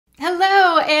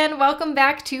and welcome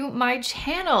back to my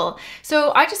channel.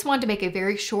 So I just wanted to make a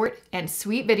very short and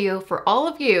sweet video for all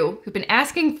of you who've been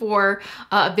asking for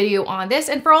a video on this,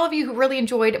 and for all of you who really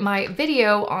enjoyed my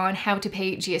video on how to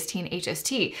pay GST and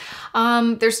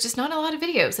HST. There's just not a lot of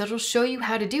videos that'll show you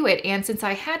how to do it, and since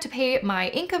I had to pay my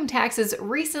income taxes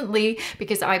recently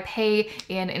because I pay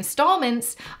in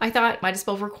installments, I thought might as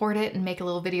well record it and make a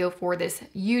little video for this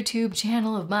YouTube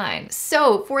channel of mine.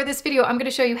 So for this video, I'm going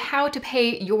to show you how to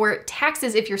pay your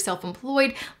taxes if you're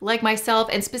self-employed like myself,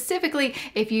 and specifically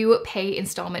if you pay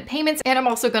installment payments. And I'm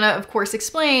also going to, of course,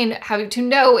 explain how to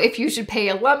know if you should pay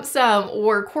a lump sum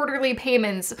or quarterly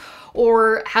payments,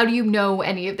 or how do you know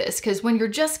any of this? Because when you're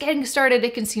just getting started,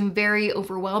 it can seem very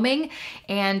overwhelming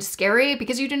and scary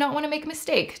because you do not want to make a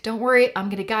mistake. Don't worry, I'm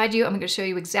going to guide you. I'm going to show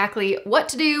you exactly what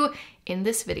to do in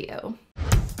this video.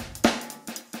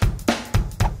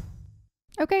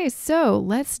 Okay, so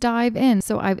let's dive in.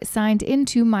 So I've signed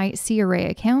into my CRA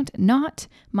account, not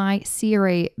my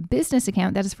CRA business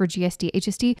account. That is for GST,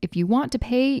 HST. If you want to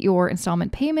pay your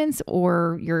installment payments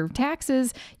or your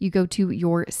taxes, you go to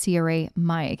your CRA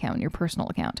My account, your personal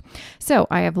account. So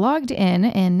I have logged in,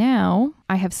 and now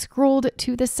I have scrolled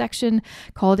to this section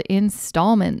called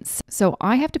Installments. So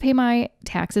I have to pay my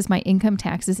taxes, my income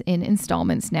taxes in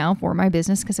installments now for my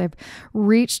business because I've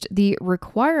reached the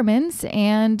requirements,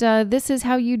 and this is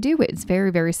how you do it. It's very,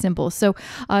 very simple. So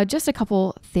just a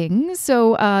couple things.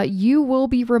 So you will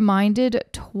be reminded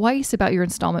twice about your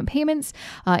installment payments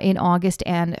in August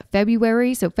and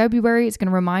February. So February is going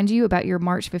to remind you about your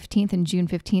March 15th and June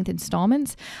 15th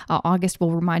installments. August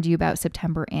will remind you about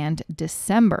September and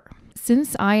December.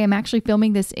 Since I am actually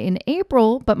filming this in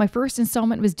April, but my first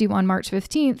installment was due on March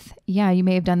 15th, yeah, you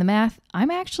may have done the math,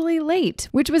 I'm actually late,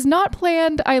 which was not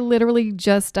planned. I literally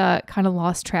just kind of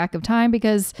lost track of time,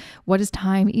 because what does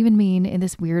time even mean in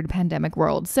this weird pandemic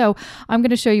world? So I'm going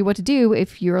to show you what to do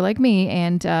if you're like me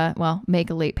and, well, make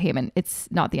a late payment. It's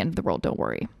not the end of the world, don't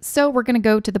worry. So we're going to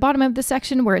go to the bottom of the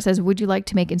section where it says, would you like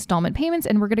to make installment payments?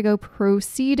 And we're going to go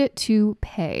proceed to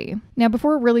pay. Now,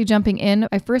 before really jumping in,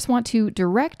 I first want to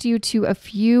direct you to a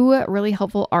few really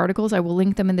helpful articles. I will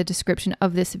link them in the description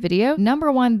of this video.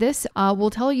 Number one, this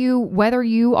will tell you whether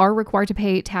you are required to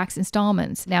pay tax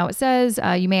installments. Now it says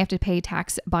you may have to pay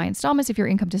tax by installments if your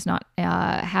income does not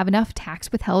have enough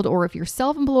tax withheld, or if you're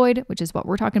self-employed, which is what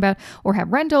we're talking about, or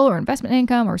have rental or investment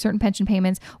income or certain pension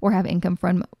payments, or have income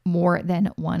from more than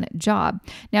one job.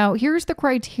 Now here's the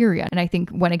criteria, and I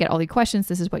think when I get all the questions,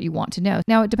 this is what you want to know.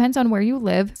 Now it depends on where you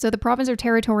live. So the province or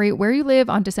territory where you live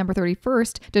on December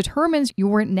 31st determines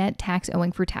your net tax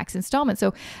owing for tax installments.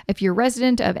 So if you're a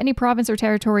resident of any province or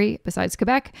territory besides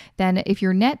Quebec, then if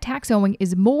your net tax owing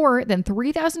is more than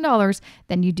 $3,000,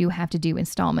 then you do have to do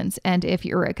installments. And if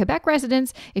you're a Quebec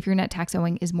resident, if your net tax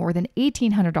owing is more than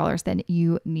 $1,800, then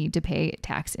you need to pay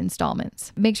tax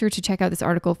installments. Make sure to check out this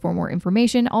article for more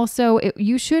information. Also,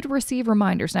 you should receive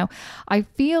reminders. Now, I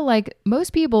feel like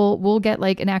most people will get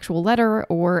like an actual letter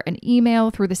or an email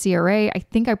through the CRA. I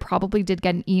think I probably did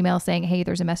get an email saying, hey,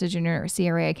 there's a message in your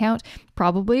CRA account.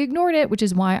 Probably ignored it, which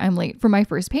is why I'm late for my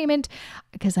first payment,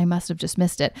 because I must have just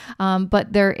missed it.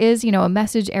 But there is, a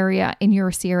message area in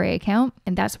your CRA account,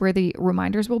 and that's where the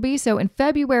reminders will be. So in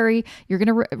February, you're going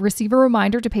to receive a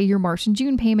reminder to pay your March and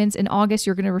June payments. In August,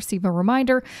 you're going to receive a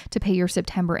reminder to pay your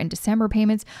September and December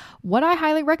payments. What I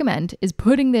highly recommend is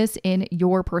putting this in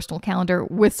your personal calendar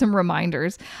with some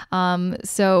reminders.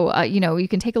 You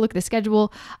can take a look at the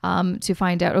schedule to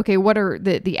find out, okay, what are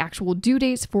the actual due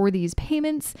dates for these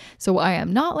payments. So I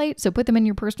am not late, so put them in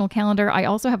your personal calendar. I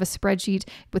also have a spreadsheet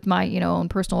with my own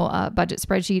personal budget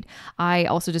spreadsheet. I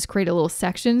also just create a little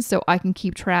section so I can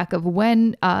keep track of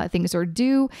when things are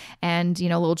due, and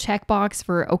a little checkbox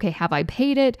for, okay, have I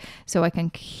paid it? So I can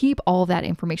keep all that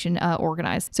information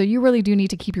organized. So you really do need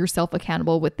to keep yourself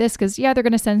accountable with this, because yeah, they're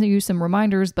going to send you some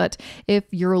reminders, but if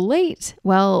you're late,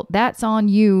 well, that's on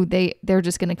you. They're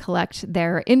just going to collect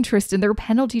their interest and their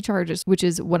penalty charges, which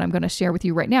is what I'm going to share with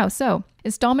you right now. So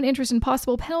installment interest and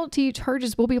possible penalty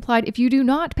charges will be applied if you do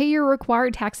not pay your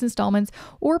required tax installments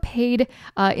or paid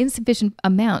insufficient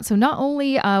amount. So not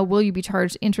only will you be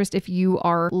charged interest if you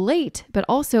are late, but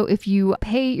also if you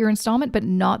pay your installment but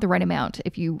not the right amount,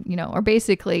 if you are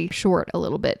basically short a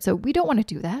little bit. So we don't want to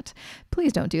do that.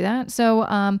 Please don't do that.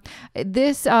 So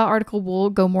this article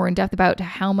will go more in depth about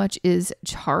how much is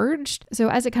charged. So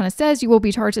as it kind of says, you will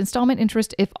be charged installment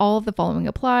interest if all of the following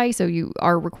apply. So you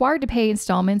are required to pay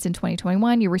installments in 2020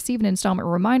 2021. You receive an installment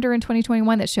reminder in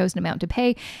 2021 that shows an amount to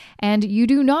pay, and you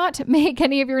do not make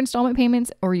any of your installment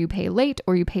payments, or you pay late,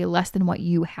 or you pay less than what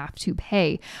you have to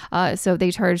pay. So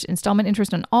they charge installment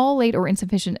interest on all late or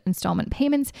insufficient installment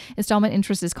payments. Installment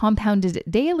interest is compounded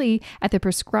daily at the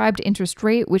prescribed interest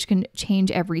rate, which can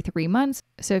change every 3 months.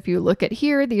 So if you look at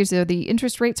here, these are the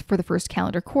interest rates for the first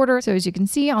calendar quarter. So as you can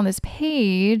see on this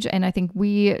page, and I think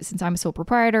since I'm a sole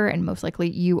proprietor and most likely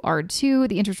you are too,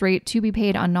 the interest rate to be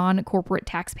paid on non-corporate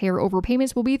taxpayer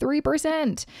overpayments will be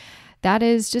 3%. That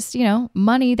is just,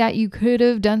 money that you could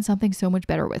have done something so much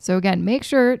better with. So again, make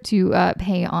sure to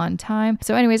pay on time.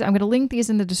 So anyways, I'm going to link these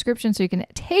in the description so you can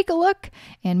take a look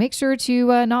and make sure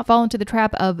to not fall into the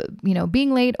trap of,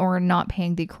 being late or not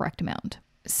paying the correct amount.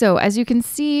 So as you can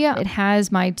see, it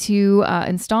has my two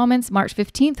installments, March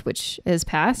 15th, which is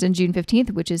past, and June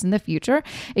 15th, which is in the future.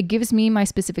 It gives me my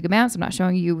specific amounts. I'm not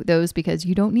showing you those because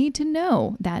you don't need to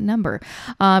know that number.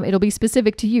 It'll be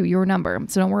specific to you, your number,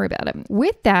 so don't worry about it.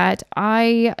 With that,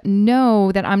 I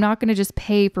know that I'm not going to just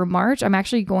pay for March. I'm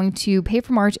actually going to pay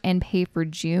for March and pay for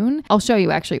June. I'll show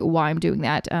you actually why I'm doing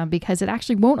that because it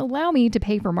actually won't allow me to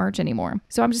pay for March anymore.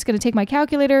 So I'm just going to take my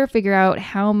calculator, figure out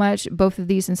how much both of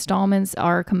these installments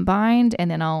are combined, and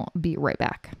then I'll be right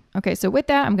back. Okay, so with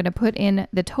that, I'm going to put in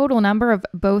the total number of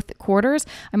both quarters.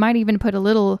 I might even put a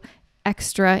little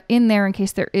extra in there in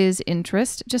case there is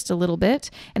interest, just a little bit.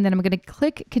 And then I'm going to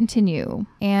click continue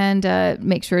and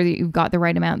make sure that you've got the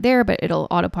right amount there, but it'll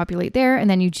auto-populate there. And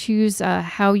then you choose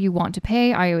how you want to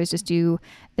pay. I always just do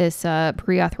this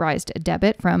pre-authorized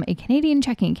debit from a Canadian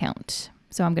checking account.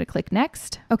 So I'm going to click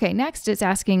next. Okay, next it's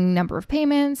asking number of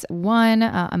payments, one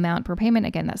amount per payment.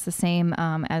 Again, that's the same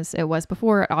as it was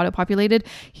before, it auto-populated.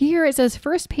 Here it says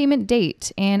first payment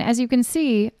date. And as you can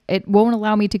see, it won't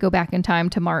allow me to go back in time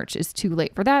to March. It's too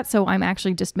late for that. So I'm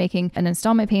actually just making an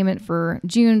installment payment for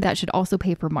June that should also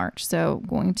pay for March. So I'm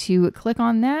going to click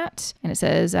on that. And it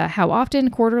says how often,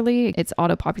 quarterly. It's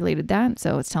auto-populated that.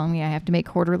 So it's telling me I have to make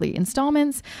quarterly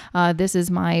installments. This is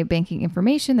my banking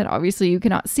information that obviously you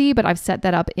cannot see, but I've set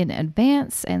that up in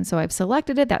advance. And so I've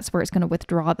selected it. That's where it's going to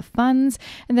withdraw the funds.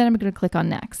 And then I'm going to click on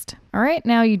next. All right,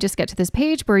 now you just get to this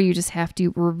page where you just have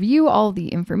to review all the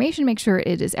information, make sure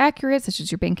it is accurate, such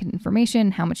as your bank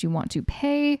information, how much you want to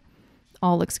pay.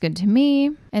 All looks good to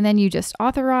me. And then you just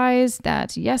authorize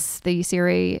that, yes, the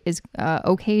CRA is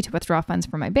okay to withdraw funds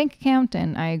from my bank account,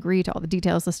 and I agree to all the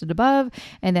details listed above,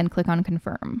 and then click on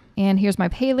confirm. And here's my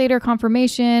pay later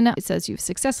confirmation. It says you've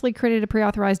successfully created a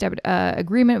pre-authorized debit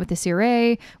agreement with the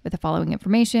CRA with the following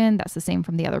information. That's the same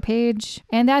from the other page.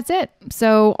 And that's it.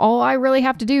 So all I really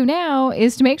have to do now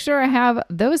is to make sure I have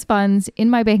those funds in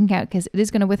my bank account because it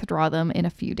is going to withdraw them in a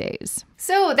few days.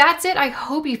 So that's it. I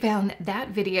hope you found that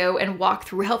video and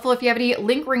walkthrough helpful. If you have any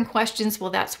lingering questions,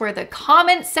 well, that's where the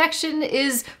comment section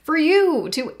is for you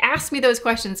to ask me those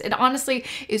questions. It honestly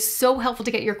is so helpful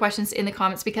to get your questions in the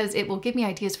comments because it will give me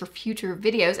ideas for future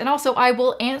videos. And also I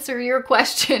will answer your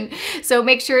question. So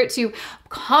make sure to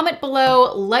comment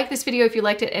below, like this video if you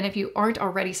liked it, and if you aren't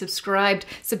already subscribed,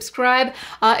 subscribe.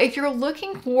 If you're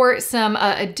looking for some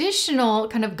additional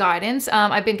kind of guidance,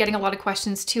 I've been getting a lot of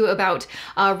questions too about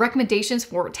recommendations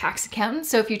for tax accountants.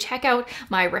 So if you check out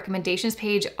my recommendations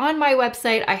page on my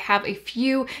website, I have a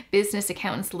few business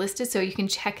accountants listed so you can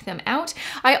check them out.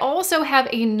 I also have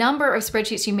a number of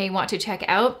spreadsheets you may want to check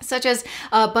out, such as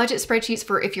budget spreadsheets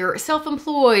for if you're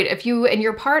self-employed, if you and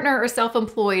your partner are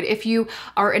self-employed, if you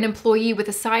are an employee with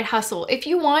a side hustle. If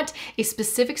you want a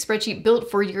specific spreadsheet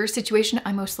built for your situation,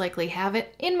 I most likely have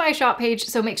it in my shop page.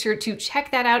 So make sure to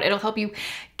check that out. It'll help you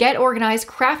get organized,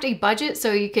 craft a budget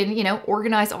so you can,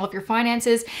 organize all of your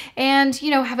finances and,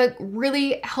 have a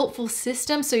really helpful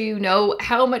system so you know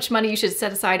how much money you should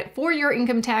set aside for your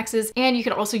income taxes. And you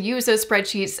can also use those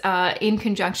spreadsheets in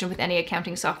conjunction with any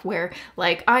accounting software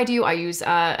like I do. I use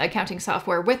accounting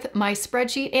software with my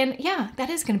spreadsheet, and yeah,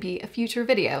 that is going to be a future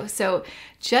video. So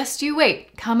just you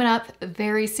wait, coming up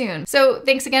very soon. So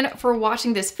thanks again for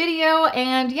watching this video,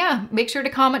 and yeah, make sure to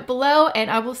comment below and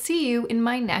I will see you in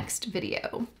my next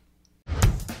video.